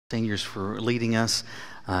Seniors for leading us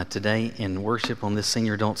today in worship on this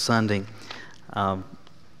Senior Adult Sunday. When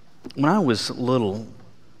I was little,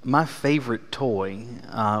 my favorite toy,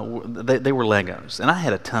 they were Legos, and I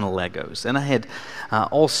had a ton of Legos, and I had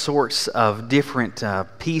all sorts of different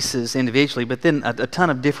pieces individually, but then a ton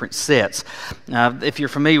of different sets. If you're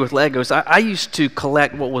familiar with Legos, I used to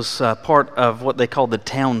collect what was part of what they called the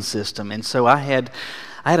town system, and so I had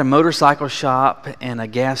a motorcycle shop and a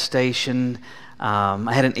gas station.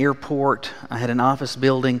 I had an airport, I had an office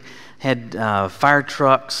building, had fire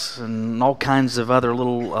trucks and all kinds of other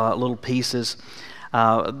little pieces.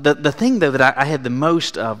 The thing, though, that I had the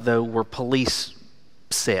most of, though, were police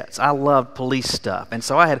sets. I loved police stuff, and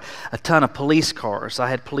so I had a ton of police cars. I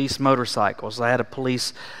had police motorcycles. I had a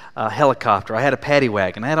police helicopter. I had a paddy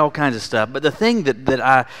wagon. I had all kinds of stuff. But the thing that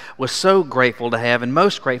I was so grateful to have and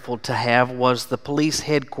most grateful to have was the police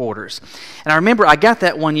headquarters. And I remember I got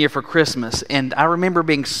that one year for Christmas, and I remember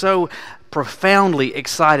being so profoundly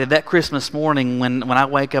excited that Christmas morning when I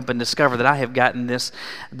wake up and discover that I have gotten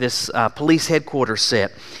this police headquarters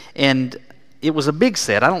set. And it was a big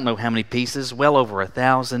set. I don't know how many pieces, well over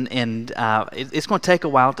 1,000, and it's going to take a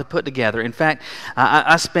while to put together. In fact,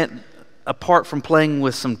 I spent, apart from playing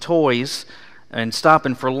with some toys and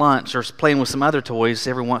stopping for lunch or playing with some other toys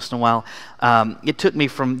every once in a while, it took me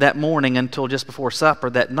from that morning until just before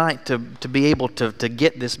supper that night to be able to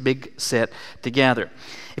get this big set together.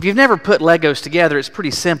 If you've never put Legos together, it's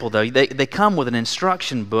pretty simple, though. They come with an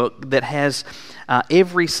instruction book that has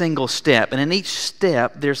every single step, and in each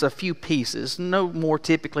step there's a few pieces, no more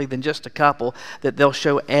typically than just a couple, that they'll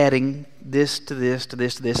show adding this to this to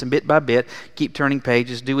this to this, and bit by bit keep turning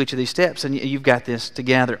pages, do each of these steps, and you've got this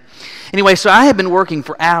together. Anyway, so I have been working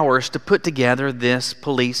for hours to put together this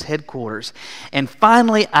police headquarters, and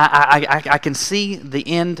finally I can see the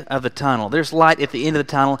end of the tunnel. There's light at the end of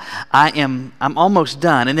the tunnel. I'm almost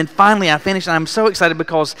done, and then finally I finish, and I'm so excited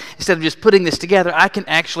because instead of just putting this together, I can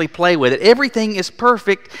actually play with it. Everything is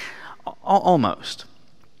perfect, almost.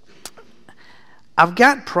 I've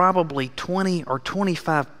got probably 20 or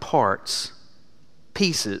 25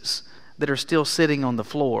 pieces that are still sitting on the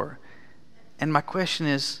floor. And my question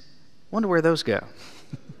is, wonder where those go?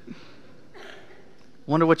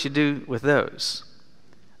 Wonder what you do with those.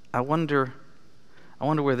 I wonder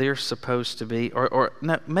where they're supposed to be. Or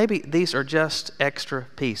no, maybe these are just extra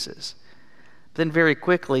pieces. Then very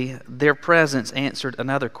quickly, their presence answered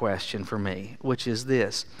another question for me, which is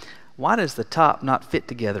this: why does the top not fit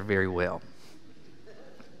together very well?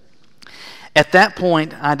 At that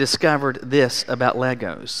point, I discovered this about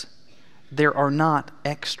Legos. There are not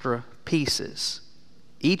extra pieces.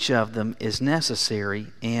 Each of them is necessary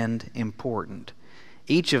and important.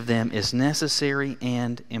 Each of them is necessary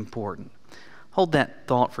and important. Hold that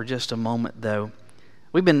thought for just a moment, though.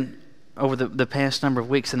 We've been, over the past number of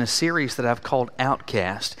weeks, in a series that I've called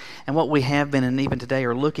Outcast. And what we have been, and even today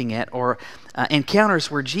are looking at, are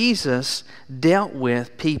encounters where Jesus dealt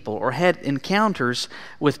with people or had encounters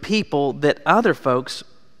with people that other folks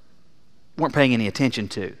weren't paying any attention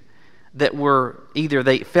to, that were either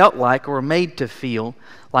they felt like or were made to feel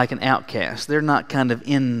like an outcast. They're not kind of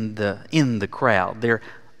in the crowd. They're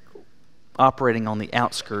operating on the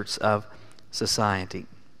outskirts of society.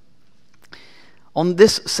 On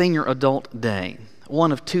this Senior Adult Day,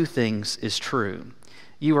 one of two things is true.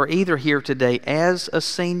 You are either here today as a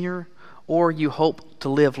senior, or you hope to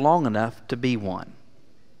live long enough to be one.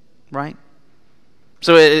 Right?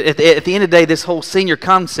 So at the end of the day, this whole senior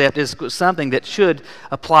concept is something that should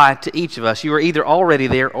apply to each of us. You are either already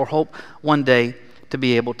there or hope one day to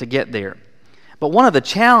be able to get there. But one of the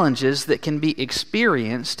challenges that can be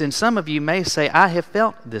experienced, and some of you may say, I have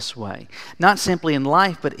felt this way, not simply in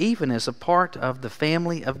life, but even as a part of the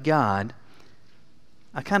family of God,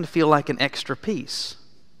 I kind of feel like an extra piece.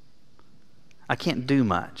 I can't do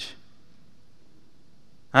much.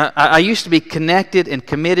 I used to be connected and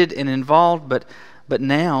committed and involved, but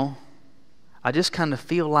now I just kind of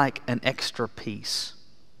feel like an extra piece.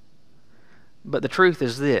 But the truth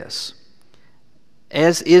is this: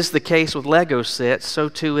 as is the case with Lego sets, so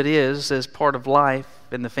too it is as part of life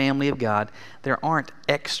in the family of God. There aren't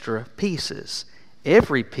extra pieces.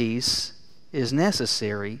 Every piece is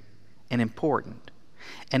necessary and important.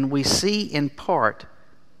 And we see in part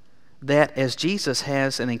that as Jesus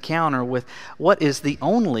has an encounter with what is the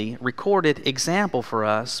only recorded example for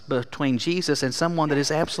us between Jesus and someone that is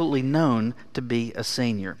absolutely known to be a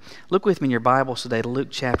senior. Look with me in your Bibles today to Luke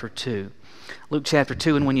chapter 2. Luke chapter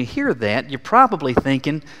 2, and when you hear that, you're probably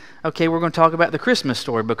thinking, okay, we're going to talk about the Christmas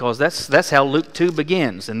story, because that's how Luke 2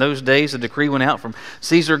 begins. In those days, a decree went out from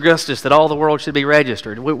Caesar Augustus that all the world should be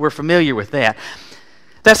registered. We're familiar with that.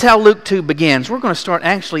 That's how Luke 2 begins. We're going to start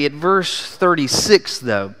actually at verse 36,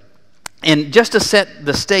 though. And just to set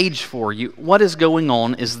the stage for you, what is going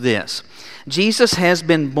on is this. Jesus has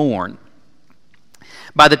been born.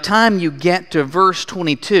 By the time you get to verse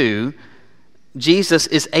 22, Jesus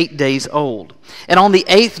is 8 days old. And on the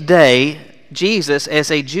 8th day, Jesus,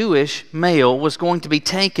 as a Jewish male, was going to be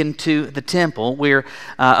taken to the temple where,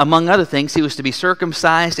 among other things, he was to be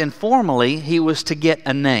circumcised, and formally he was to get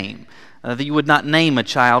a name. That you would not name a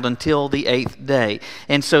child until the 8th day.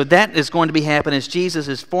 And so that is going to be happening as Jesus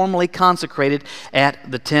is formally consecrated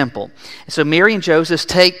at the temple. So Mary and Joseph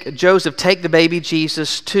take the baby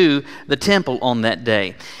Jesus to the temple on that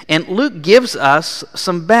day. And Luke gives us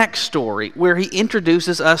some backstory where he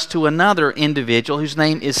introduces us to another individual whose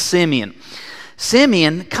name is Simeon.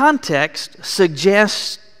 Simeon, context,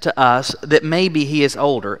 suggests to us that maybe he is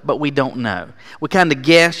older, but we don't know. We kind of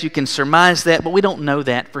guess, you can surmise that, but we don't know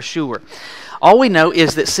that for sure. All we know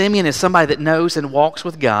is that Simeon is somebody that knows and walks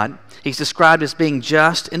with God. He's described as being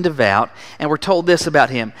just and devout, and we're told this about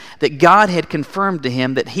him, that God had confirmed to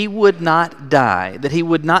him that he would not die, that he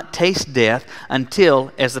would not taste death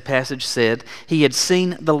until, as the passage said, he had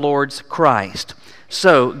seen the Lord's Christ.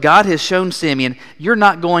 So God has shown Simeon, you're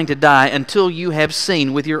not going to die until you have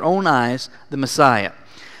seen with your own eyes the Messiah.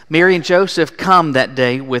 Mary and Joseph come that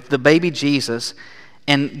day with the baby Jesus,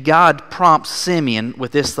 and God prompts Simeon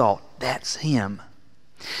with this thought, that's him.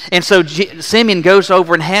 And so Simeon goes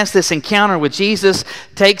over and has this encounter with Jesus,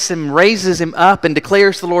 takes him, raises him up, and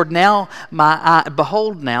declares to the Lord,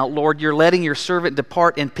 behold now, Lord, you're letting your servant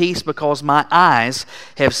depart in peace because my eyes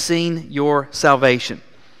have seen your salvation.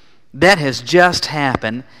 That has just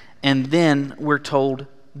happened, and then we're told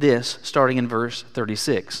this, starting in verse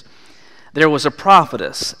 36. There was a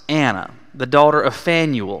prophetess, Anna, the daughter of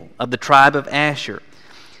Phanuel of the tribe of Asher.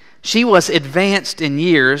 She was advanced in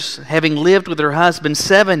years, having lived with her husband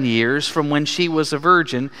 7 years from when she was a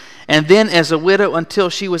virgin, and then as a widow until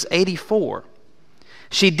she was 84.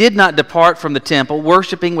 She did not depart from the temple,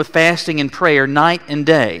 worshiping with fasting and prayer night and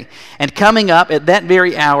day. And coming up at that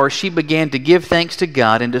very hour, she began to give thanks to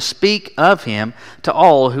God and to speak of him to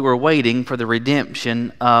all who were waiting for the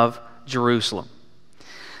redemption of Jerusalem.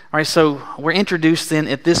 All right, so we're introduced then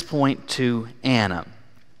at this point to Anna.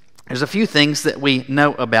 There's a few things that we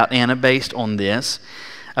know about Anna based on this.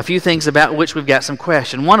 A few things about which we've got some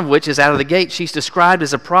question. One of which is out of the gate, she's described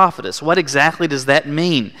as a prophetess. What exactly does that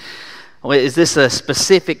mean? Is this a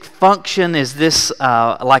specific function? Is this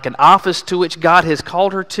like an office to which God has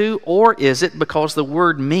called her to? Or is it because the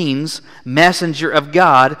word means messenger of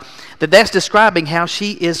God, that's describing how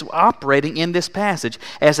she is operating in this passage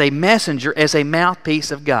as a messenger, as a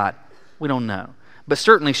mouthpiece of God? We don't know. But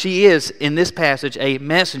certainly she is, in this passage, a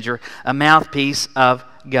messenger, a mouthpiece of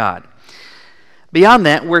God. Beyond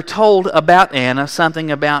that, we're told about Anna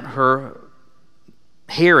something about her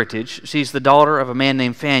heritage. She's the daughter of a man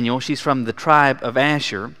named Phanuel. She's from the tribe of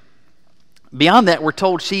Asher. Beyond that, we're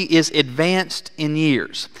told she is advanced in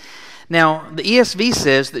years. Now, the ESV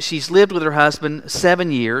says that she's lived with her husband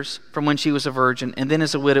 7 years from when she was a virgin, and then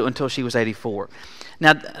as a widow until she was 84.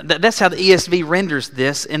 Now, that's how the ESV renders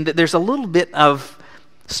this, and there's a little bit of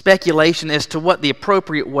speculation as to what the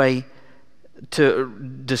appropriate way to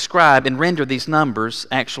describe and render these numbers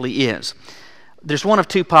actually is. There's one of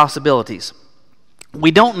two possibilities.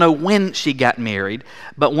 We don't know when she got married,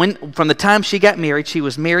 but from the time she got married, she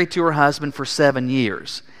was married to her husband for 7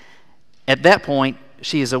 years. At that point,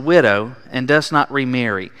 she is a widow and does not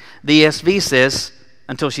remarry. The ESV says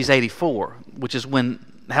until she's 84, which is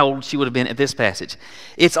how old she would have been at this passage.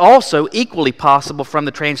 It's also equally possible from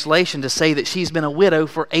the translation to say that she's been a widow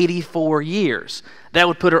for 84 years. That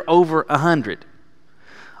would put her over 100.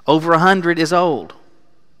 Over 100 is old.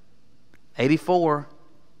 84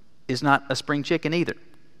 is not a spring chicken either,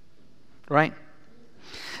 right?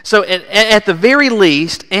 So at the very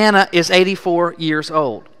least, Anna is 84 years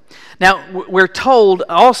old. Now, we're told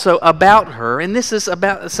also about her, and this is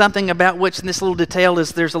about something about which, in this little detail,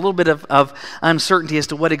 there's a little bit of uncertainty as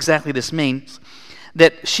to what exactly this means,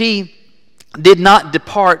 that she did not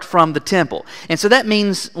depart from the temple. And so that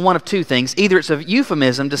means one of two things. Either it's a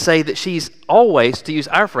euphemism to say that she's always, to use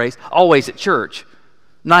our phrase, always at church,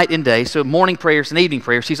 night and day, so morning prayers and evening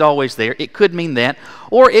prayers, she's always there. It could mean that,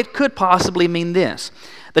 or it could possibly mean this.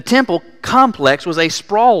 The temple complex was a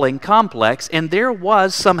sprawling complex, and there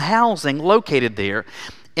was some housing located there.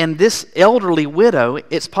 And this elderly widow,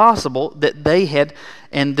 it's possible that they had,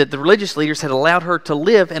 and that the religious leaders had allowed her to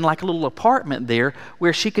live in like a little apartment there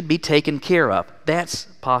where she could be taken care of. That's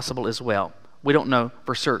possible as well. We don't know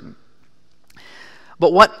for certain.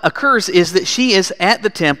 But what occurs is that she is at the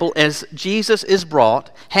temple as Jesus is brought,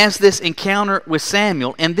 has this encounter with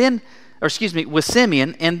Samuel, with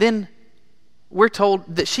Simeon, and then we're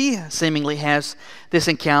told that she seemingly has this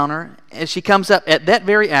encounter as she comes up at that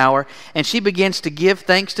very hour and she begins to give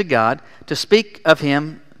thanks to God, to speak of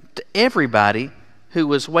Him to everybody who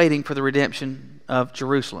was waiting for the redemption of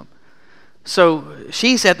Jerusalem. So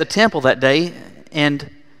she's at the temple that day and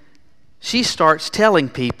she starts telling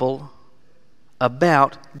people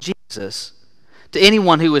about Jesus to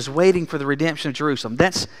anyone who is waiting for the redemption of Jerusalem.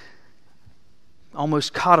 That's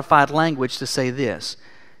almost codified language to say this.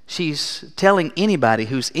 She's telling anybody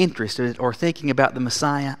who's interested or thinking about the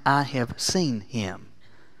Messiah, I have seen Him.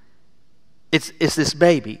 It's this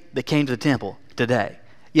baby that came to the temple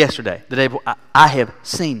yesterday, the day before. I have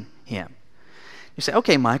seen Him. You say,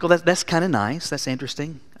 okay, Michael, that's kind of nice. That's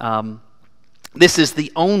interesting. This is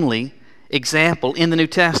the only example in the New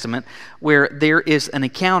Testament where there is an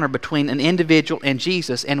encounter between an individual and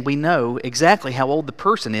Jesus, and we know exactly how old the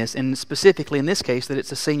person is, and specifically in this case that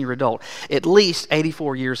it's a senior adult, at least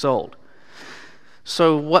 84 years old.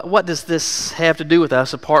 So what does this have to do with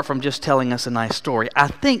us apart from just telling us a nice story? I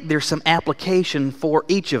think there's some application for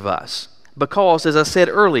each of us because, as I said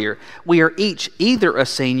earlier, we are each either a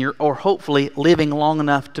senior or hopefully living long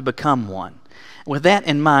enough to become one. With that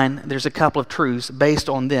in mind, there's a couple of truths based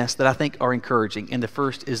on this that I think are encouraging. And the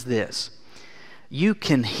first is this: you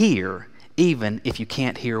can hear even if you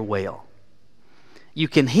can't hear well. You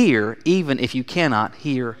can hear even if you cannot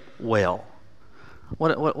hear well.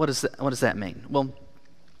 What does that mean? Well,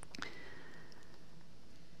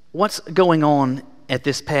 what's going on at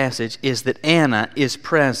this passage is that Anna is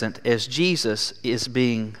present as Jesus is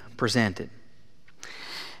being presented.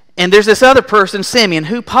 And there's this other person, Simeon,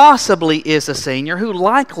 who possibly is a senior, who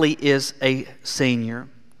likely is a senior.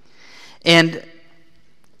 And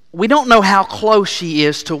we don't know how close she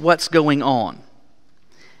is to what's going on.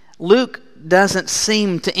 Luke doesn't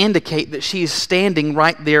seem to indicate that she's standing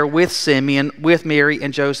right there with Simeon, with Mary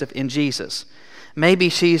and Joseph and Jesus. Maybe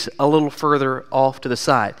she's a little further off to the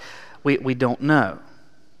side. We don't know.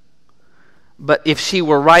 But if she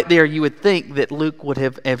were right there, you would think that Luke would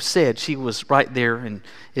have said she was right there and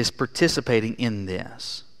is participating in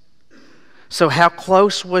this. So how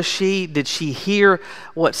close was she? Did she hear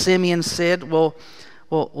what Simeon said? Well,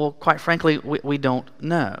 quite frankly, we don't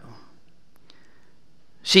know.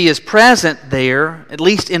 She is present there, at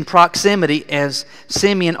least in proximity, as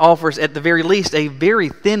Simeon offers at the very least a very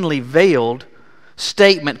thinly veiled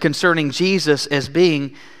statement concerning Jesus as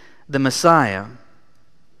being the Messiah.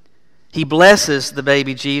 He blesses the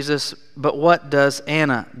baby Jesus, but what does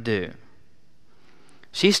Anna do?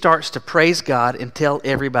 She starts to praise God and tell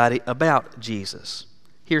everybody about Jesus.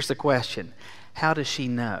 Here's the question: how does she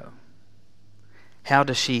know? How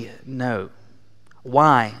does she know?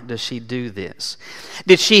 Why does she do this?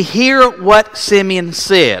 Did she hear what Simeon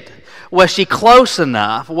said? Was she close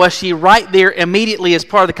enough? Was she right there immediately as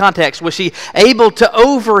part of the context? Was she able to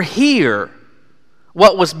overhear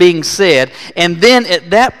what was being said, and then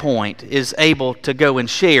at that point is able to go and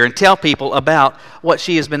share and tell people about what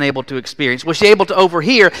she has been able to experience? Was she able to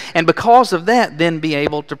overhear, and because of that, then be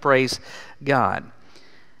able to praise God?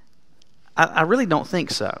 I really don't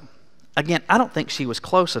think so. Again, I don't think she was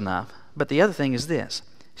close enough, but the other thing is this: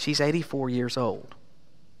 she's 84 years old.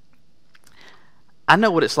 I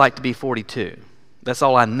know what it's like to be 42. That's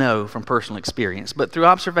all I know from personal experience. But through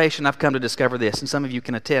observation, I've come to discover this, and some of you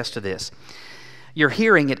can attest to this. Your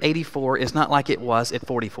hearing at 84 is not like it was at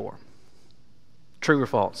 44. True or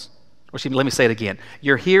false? Let me say it again.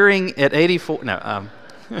 Your hearing at 84... No.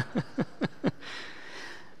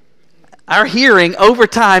 Our hearing over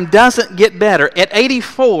time doesn't get better. At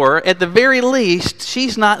 84, at the very least,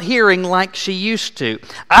 she's not hearing like she used to.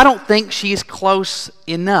 I don't think she's close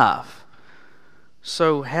enough.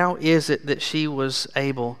 So how is it that she was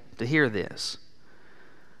able to hear this?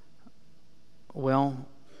 Well,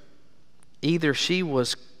 either she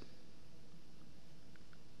was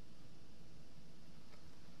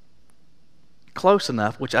close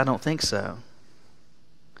enough, which I don't think so,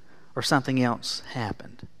 or something else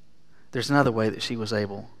happened. There's another way that she was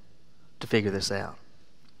able to figure this out.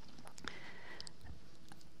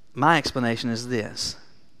 My explanation is this: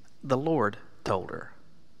 the Lord told her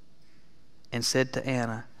and said to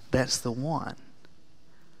Anna, "That's the one."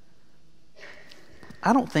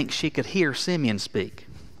 I don't think she could hear Simeon speak.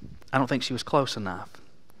 I don't think she was close enough.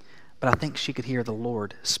 But I think she could hear the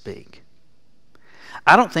Lord speak.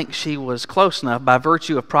 I don't think she was close enough by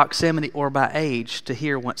virtue of proximity or by age to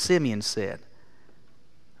hear what Simeon said.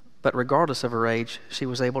 But regardless of her age, she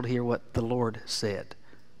was able to hear what the Lord said.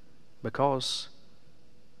 Because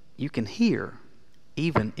you can hear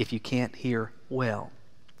even if you can't hear well.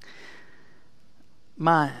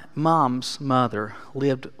 My mom's mother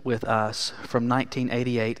lived with us from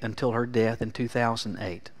 1988 until her death in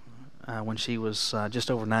 2008. When she was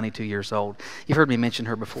just over 92 years old. You've heard me mention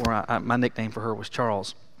her before. My nickname for her was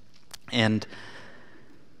Charles. And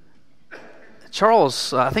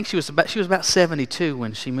Charles, I think she was about 72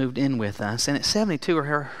 when she moved in with us, and at 72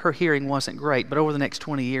 her hearing wasn't great, but over the next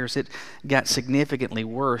 20 years it got significantly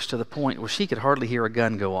worse to the point where she could hardly hear a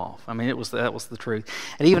gun go off. I mean, that was the truth.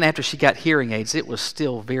 And even after she got hearing aids, it was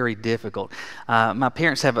still very difficult. My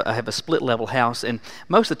parents have a split level house, and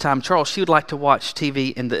most of the time she would like to watch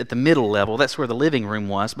TV at the middle level. That's where the living room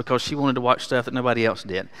was, because she wanted to watch stuff that nobody else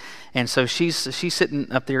did. And so she's sitting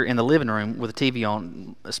up there in the living room with the TV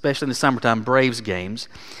on, especially in the summertime, Braves games.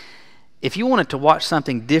 If you wanted to watch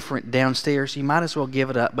something different downstairs, you might as well give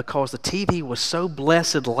it up, because the TV was so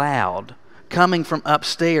blessed loud coming from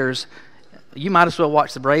upstairs. You might as well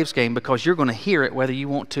watch the Braves game, because you're going to hear it whether you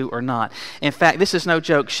want to or not. In fact, this is no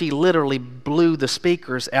joke. She literally blew the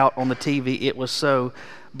speakers out on the TV. It was so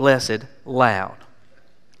blessed loud.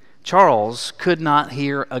 Charles could not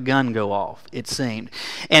hear a gun go off, it seemed.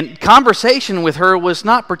 And conversation with her was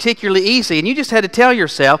not particularly easy. And you just had to tell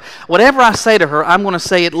yourself, whatever I say to her, I'm going to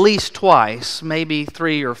say at least twice, maybe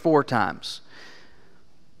 3 or 4 times.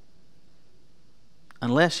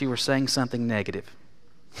 Unless you were saying something negative.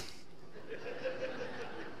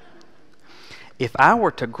 If I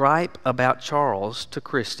were to gripe about Charles to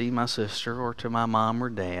Christy, my sister, or to my mom or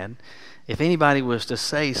dad, if anybody was to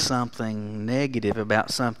say something negative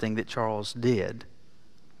about something that Charles did,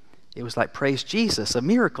 it was like, praise Jesus, a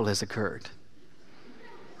miracle has occurred.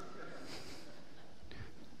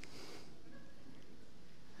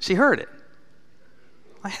 She heard it.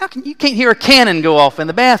 Like, how can you can't hear a cannon go off in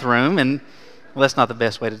the bathroom? And well, that's not the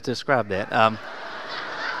best way to describe that.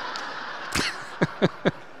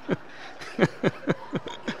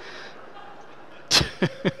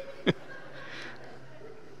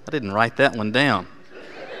 I didn't write that one down.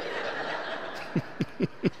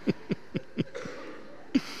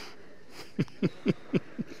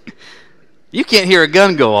 You can't hear a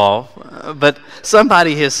gun go off, but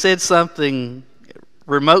somebody has said something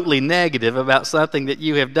remotely negative about something that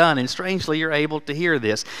you have done, and strangely you're able to hear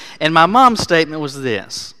this. And my mom's statement was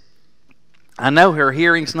this: I know her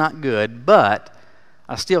hearing's not good, but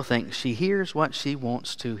I still think she hears what she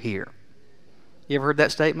wants to hear. You ever heard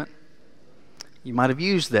that statement? You might have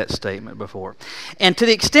used that statement before. And to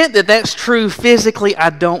the extent that that's true physically, I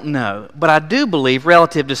don't know. But I do believe,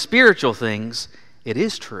 relative to spiritual things, it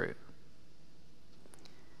is true.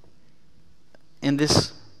 In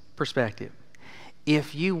this perspective,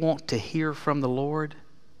 if you want to hear from the Lord,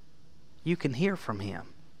 you can hear from Him.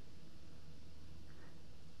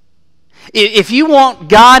 If you want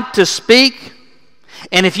God to speak,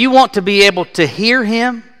 and if you want to be able to hear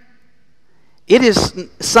Him, it is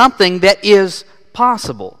something that is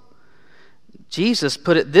possible. Jesus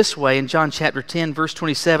put it this way in John chapter 10, verse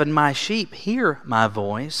 27, my sheep hear my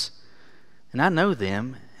voice, and I know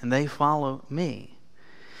them, and they follow me.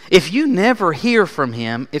 If you never hear from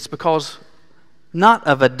Him, it's because not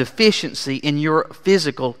of a deficiency in your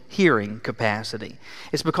physical hearing capacity.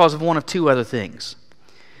 It's because of one of 2 other things.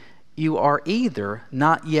 You are either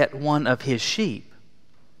not yet one of His sheep,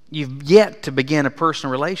 you've yet to begin a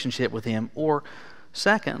personal relationship with Him, or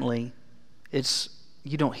secondly, it's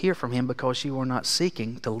you don't hear from Him because you are not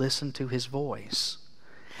seeking to listen to His voice.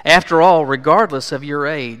 After all, regardless of your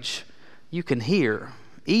age, you can hear,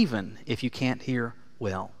 even if you can't hear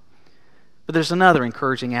well. But there's another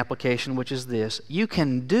encouraging application, which is this: you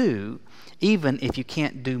can do even if you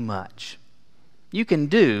can't do much. You can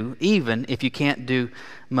do even if you can't do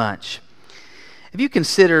much. Have you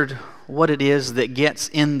considered what it is that gets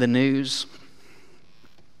in the news?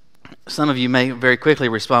 Some of you may very quickly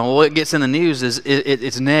respond, well, what gets in the news is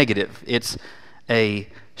it's negative. It's a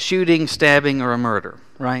shooting, stabbing, or a murder,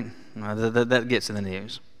 right? That gets in the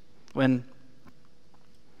news. When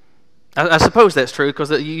I suppose that's true,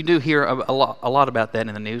 because you do hear a lot about that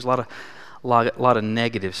in the news, a lot of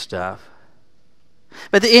negative stuff.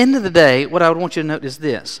 But at the end of the day, what I would want you to note is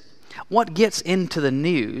this: what gets into the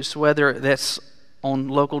news, whether that's on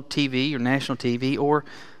local TV or national TV or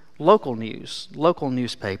local news, local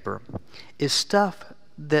newspaper, is stuff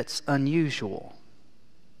that's unusual,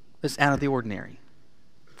 that's out of the ordinary.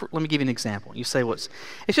 Let me give you an example. You say, it's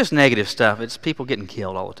just negative stuff. It's people getting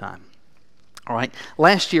killed all the time. All right.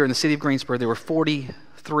 Last year in the city of Greensboro, there were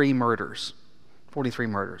 43 murders. 43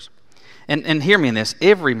 murders. And hear me in this.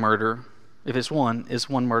 Every murder, if it's one, is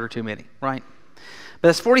one murder too many, right? But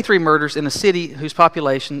that's 43 murders in a city whose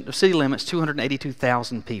population, the city limit's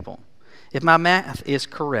 282,000 people. If my math is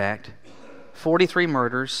correct, 43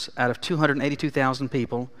 murders out of 282,000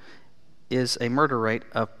 people is a murder rate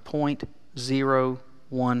of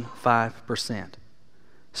 0.015%,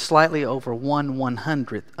 slightly over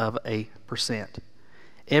 1/100th of a percent.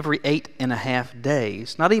 Every 8.5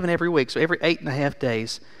 days, not even every week, so every 8.5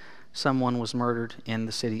 days, someone was murdered in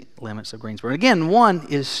the city limits of Greensboro. Again, one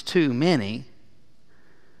is too many,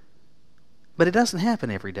 but it doesn't happen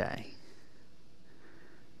every day.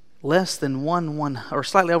 Less than or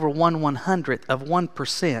slightly over 1/100th of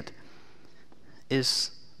 1%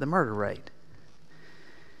 is the murder rate.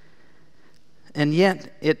 And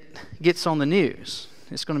yet it gets on the news.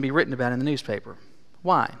 It's going to be written about in the newspaper.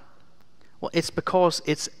 Why? Well, it's because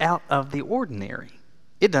it's out of the ordinary.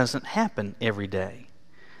 It doesn't happen every day.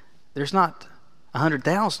 There's not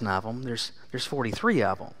 100,000 of them. There's 43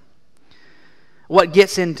 of them. What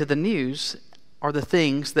gets into the news are the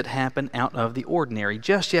things that happen out of the ordinary.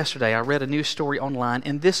 Just yesterday, I read a news story online,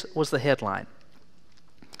 and this was the headline.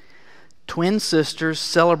 Twin sisters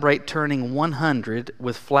celebrate turning 100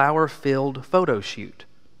 with flower-filled photo shoot.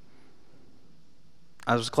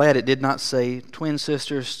 I was glad it did not say twin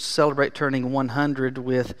sisters celebrate turning 100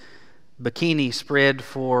 with bikini spread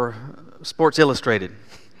for Sports Illustrated.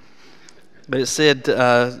 But it said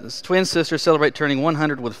twin sisters celebrate turning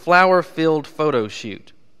 100 with flower-filled photo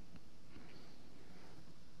shoot.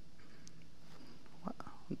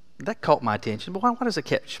 That caught my attention. But why does it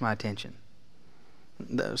catch my attention?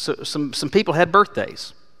 So some people had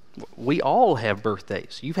birthdays. We all have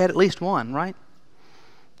birthdays. You've had at least one, right?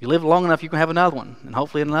 You live long enough, you can have another one, and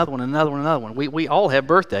hopefully another one, another one, another one. We all have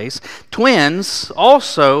birthdays. Twins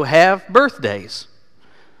also have birthdays,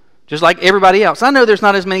 just like everybody else. I know there's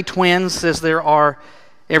not as many twins as there are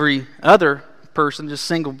every other person, just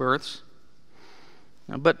single births.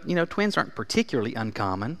 But, twins aren't particularly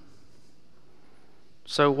uncommon.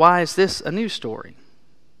 So why is this a news story?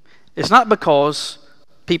 It's not because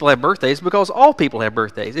people have birthdays, because all people have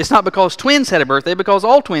birthdays. It's not because twins had a birthday, because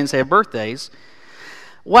all twins have birthdays.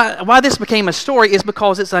 Why this became a story is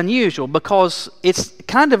because it's unusual, because it's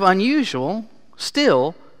kind of unusual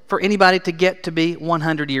still for anybody to get to be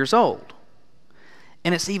 100 years old.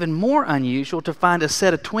 And it's even more unusual to find a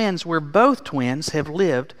set of twins where both twins have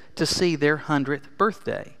lived to see their 100th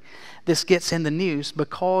birthday. This gets in the news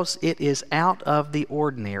because it is out of the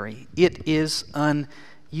ordinary. It is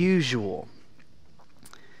unusual.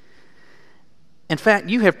 In fact,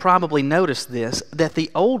 you have probably noticed this, that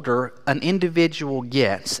the older an individual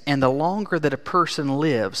gets and the longer that a person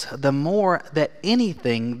lives, the more that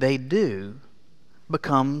anything they do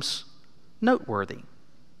becomes noteworthy.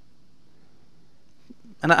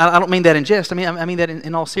 And I don't mean that in jest. I mean that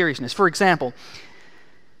in all seriousness. For example,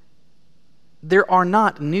 there are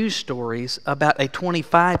not news stories about a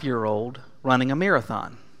 25-year-old running a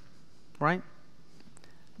marathon, right?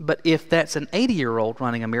 But if that's an 80-year-old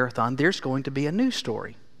running a marathon, there's going to be a news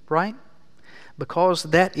story, right? Because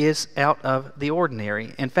that is out of the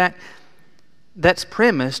ordinary. In fact, that's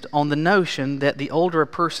premised on the notion that the older a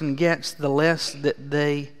person gets, the less that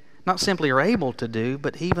they not simply are able to do,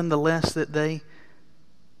 but even the less that they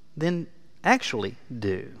then actually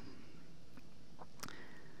do.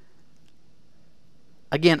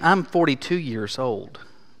 Again, I'm 42 years old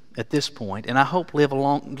at this point, and I hope to live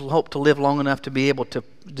long enough to be able to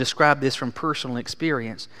describe this from personal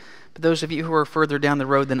experience. But those of you who are further down the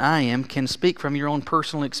road than I am can speak from your own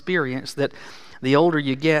personal experience that the older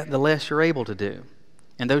you get, the less you're able to do.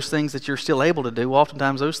 And those things that you're still able to do,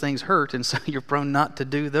 oftentimes those things hurt, and so you're prone not to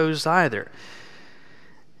do those either.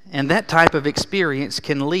 And that type of experience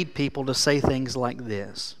can lead people to say things like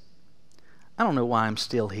this: I don't know why I'm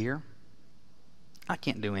still here. I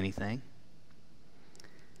can't do anything.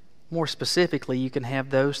 More specifically, you can have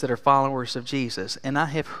those that are followers of Jesus. And I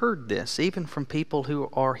have heard this even from people who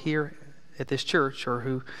are here at this church or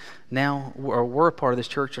who now or were a part of this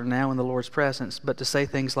church or are now in the Lord's presence, but to say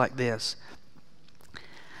things like this: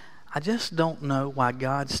 I just don't know why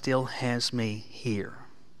God still has me here.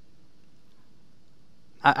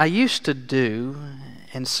 I used to do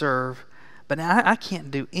and serve, but now I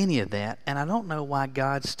can't do any of that, and I don't know why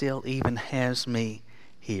God still even has me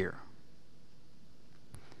here.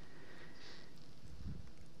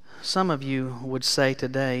 Some of you would say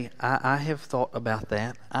today, I have thought about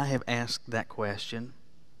that. I have asked that question.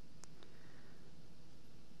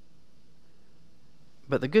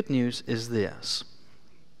 But the good news is this: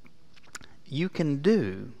 you can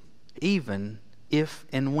do even if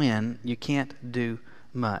and when you can't do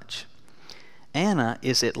much. Anna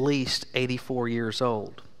is at least 84 years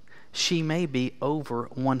old. She may be over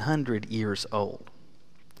 100 years old.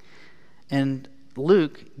 And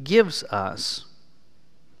Luke gives us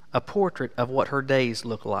a portrait of what her days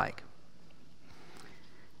look like.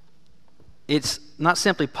 It's not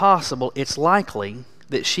simply possible, it's likely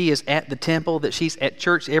that she is at the temple, that she's at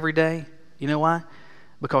church every day. You know why?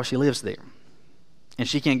 Because she lives there. And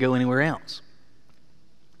she can't go anywhere else.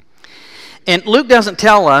 And Luke doesn't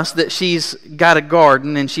tell us that she's got a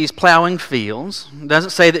garden and she's plowing fields. Doesn't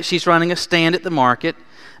say that she's running a stand at the market.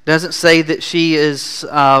 Doesn't say that she is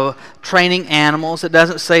training animals. It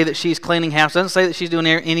doesn't say that she's cleaning house. It doesn't say that she's doing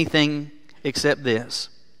anything except this.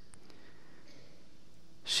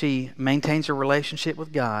 She maintains her relationship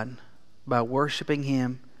with God by worshiping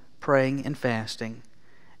Him, praying and fasting.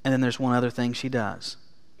 And then there's one other thing she does.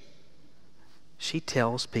 She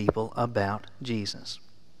tells people about Jesus.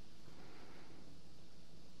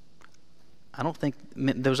 I don't think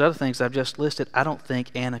those other things I've just listed, I don't think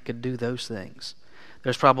Anna could do those things.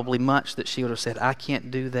 There's probably much that she would have said, I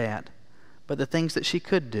can't do that. But the things that she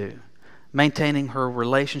could do, maintaining her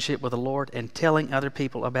relationship with the Lord and telling other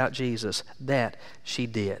people about Jesus, that she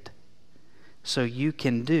did. So you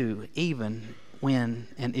can do even when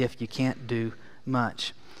and if you can't do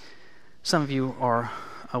much. Some of you are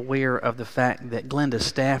aware of the fact that Glenda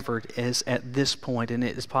Stafford is at this point, and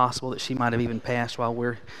it is possible that she might have even passed while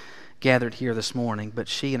we're gathered here this morning, but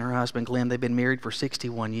she and her husband Glenn, they've been married for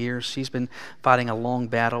 61 years. She's been fighting a long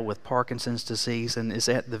battle with Parkinson's disease and is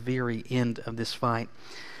at the very end of this fight.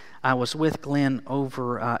 I was with Glenn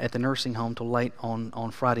over at the nursing home till late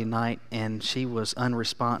on Friday night, and she was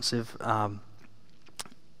unresponsive.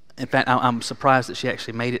 In fact, I'm surprised that she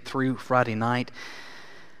actually made it through Friday night.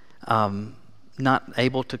 Not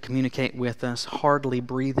able to communicate with us, hardly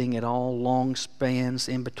breathing at all, long spans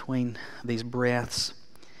in between these breaths.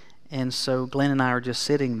 And so Glenn and I are just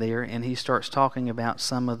sitting there, and he starts talking about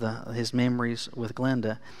some of his memories with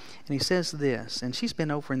Glenda. And he says this, and she's been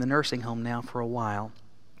over in the nursing home now for a while.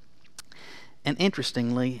 And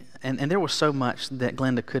interestingly, and there was so much that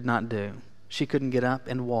Glenda could not do. She couldn't get up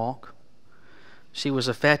and walk. She was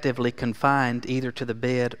effectively confined either to the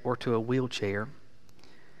bed or to a wheelchair.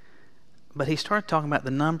 But he started talking about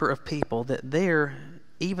the number of people that there,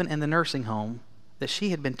 even in the nursing home, that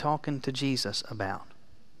she had been talking to Jesus about.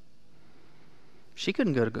 She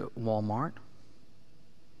couldn't go to Walmart.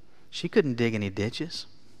 She couldn't dig any ditches.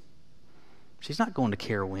 She's not going to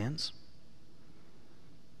Carowinds.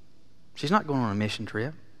 She's not going on a mission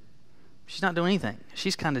trip. She's not doing anything.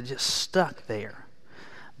 She's kind of just stuck there.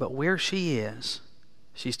 But where she is,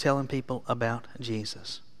 she's telling people about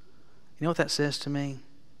Jesus. You know what that says to me?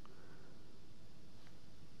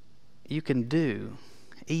 You can do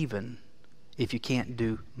even if you can't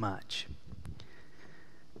do much.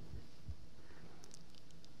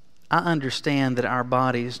 I understand that our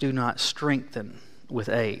bodies do not strengthen with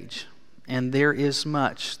age, and there is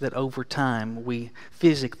much that over time we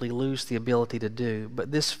physically lose the ability to do,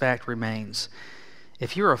 but this fact remains.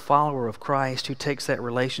 If you're a follower of Christ who takes that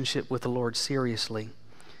relationship with the Lord seriously,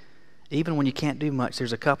 even when you can't do much,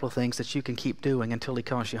 there's a couple of things that you can keep doing until He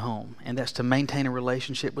calls you home, and that's to maintain a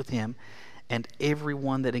relationship with Him, and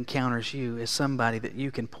everyone that encounters you is somebody that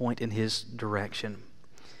you can point in His direction.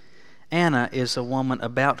 Anna is a woman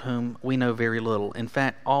about whom we know very little. In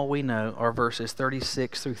fact, all we know are verses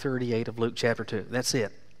 36 through 38 of Luke chapter 2. That's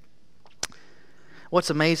it. What's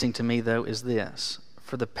amazing to me, though, is this.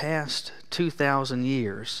 For the past 2,000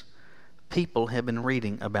 years, people have been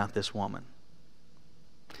reading about this woman.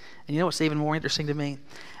 And you know what's even more interesting to me?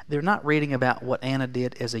 They're not reading about what Anna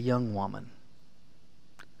did as a young woman.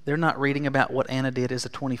 They're not reading about what Anna did as a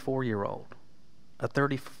 24-year-old, a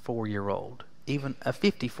 34-year-old, even a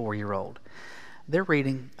 54-year-old. They're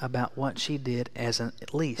reading about what she did as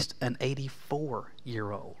at least an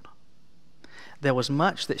 84-year-old. There was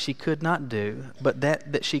much that she could not do, but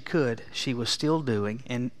that she could, she was still doing,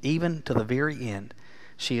 and even to the very end,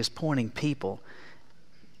 she is pointing people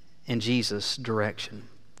in Jesus' direction.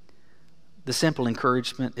 The simple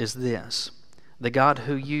encouragement is this: the God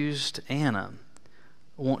who used Anna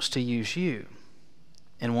wants to use you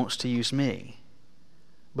and wants to use me,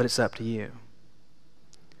 but it's up to you.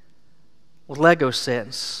 With Lego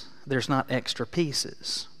sets, there's not extra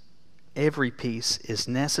pieces. Every piece is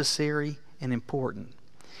necessary and important.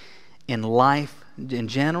 In life in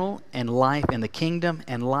general, and life in the kingdom,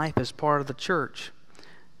 and life as part of the church,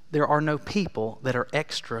 there are no people that are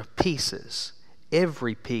extra pieces.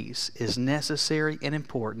 Every piece is necessary and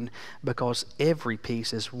important because every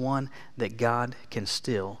piece is one that God can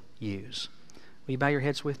still use. Will you bow your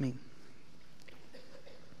heads with me?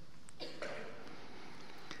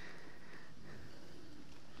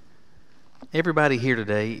 Everybody here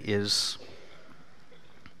today is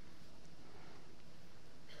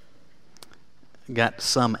got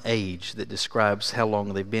some age that describes how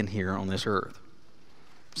long they've been here on this earth.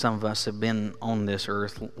 Some of us have been on this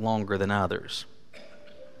earth longer than others.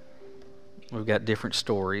 We've got different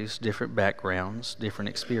stories, different backgrounds, different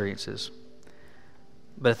experiences.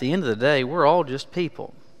 But at the end of the day, we're all just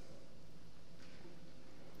people.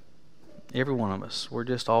 Every one of us, we're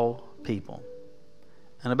just all people.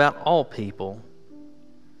 And about all people,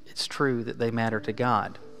 it's true that they matter to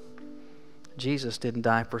God. Jesus didn't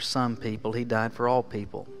die for some people, He died for all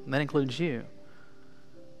people. And that includes you.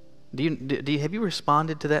 Have you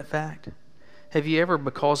responded to that fact? Have you ever,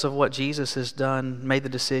 because of what Jesus has done, made the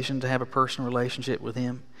decision to have a personal relationship with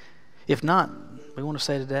Him? If not, we want to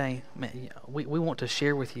say today, we want to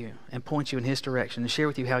share with you and point you in His direction and share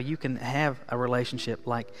with you how you can have a relationship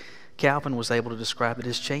like Calvin was able to describe that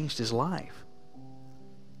has changed his life.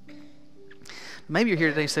 Maybe you're here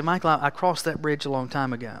today and say, Michael, I crossed that bridge a long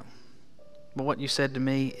time ago. But what you said to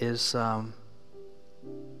me is,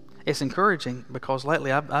 it's encouraging because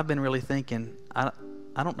lately I've been really thinking, I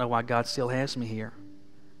don't know why God still has me here.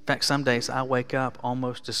 In fact, some days I wake up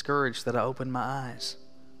almost discouraged that I opened my eyes.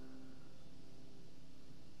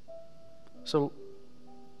 So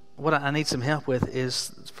what I need some help with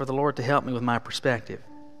is for the Lord to help me with my perspective,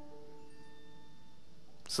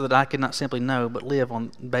 so that I can not simply know but live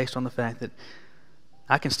based on the fact that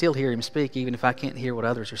I can still hear Him speak even if I can't hear what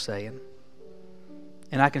others are saying.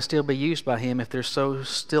 And I can still be used by Him if there's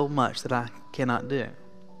still much that I cannot do.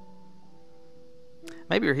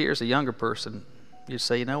 Maybe you're here as a younger person. You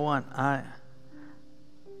say, you know what? I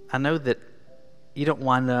know that you don't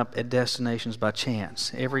wind up at destinations by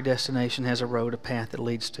chance. Every destination has a road, a path that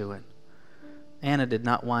leads to it. Anna did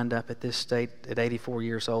not wind up at this state at 84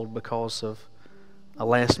 years old because of a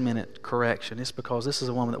last-minute correction. It's because this is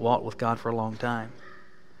a woman that walked with God for a long time.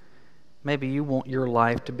 Maybe you want your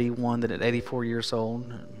life to be one that at 84 years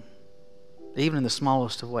old, even in the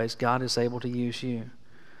smallest of ways, God is able to use you.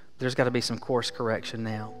 There's got to be some course correction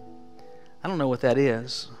now. I don't know what that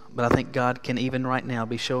is, but I think God can even right now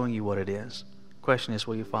be showing you what it is. The question is,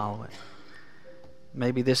 will you follow it?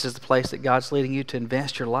 Maybe this is the place that God's leading you to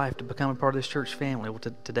invest your life to become a part of this church family. Well,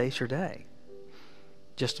 today's your day.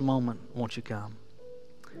 Just a moment, won't you come?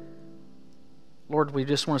 Lord, we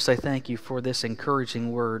just want to say thank you for this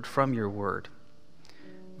encouraging word from your word.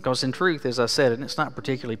 Because in truth, as I said, and it's not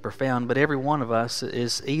particularly profound, but every one of us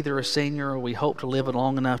is either a senior or we hope to live it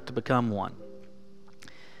long enough to become one.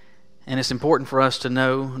 And it's important for us to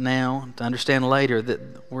know now, to understand later,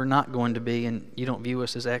 that we're not going to be, and you don't view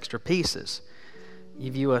us as extra pieces.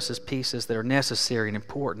 You view us as pieces that are necessary and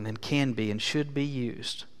important and can be and should be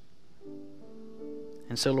used.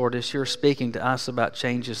 And so, Lord, as you're speaking to us about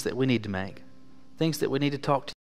changes that we need to make, things that we need to talk to